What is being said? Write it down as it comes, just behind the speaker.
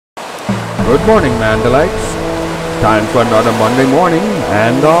Good morning, Mandalites. Time for another Monday morning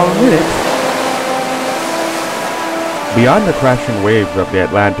and all minute. Beyond the crashing waves of the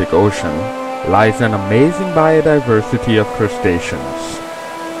Atlantic Ocean lies an amazing biodiversity of crustaceans.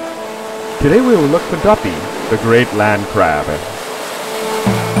 Today we will look for Duppy, the great land crab.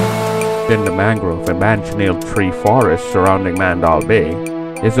 In the mangrove and Manchineel Tree forest surrounding Mandahl Bay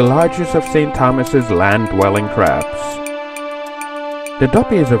is the largest of St. Thomas's land-dwelling crabs. The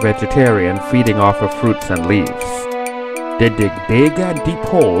Duppy is a vegetarian feeding off of fruits and leaves. They dig big and deep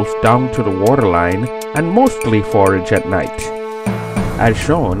holes down to the waterline and mostly forage at night. As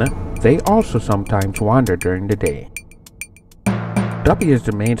shown, they also sometimes wander during the day. Duppy is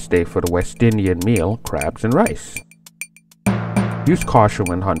the mainstay for the West Indian meal, crabs and rice. Use caution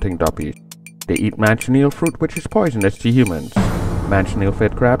when hunting Duppies. They eat Manchineel fruit, which is poisonous to humans.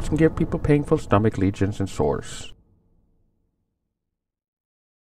 Manchineel-fed crabs can give people painful stomach lesions and sores.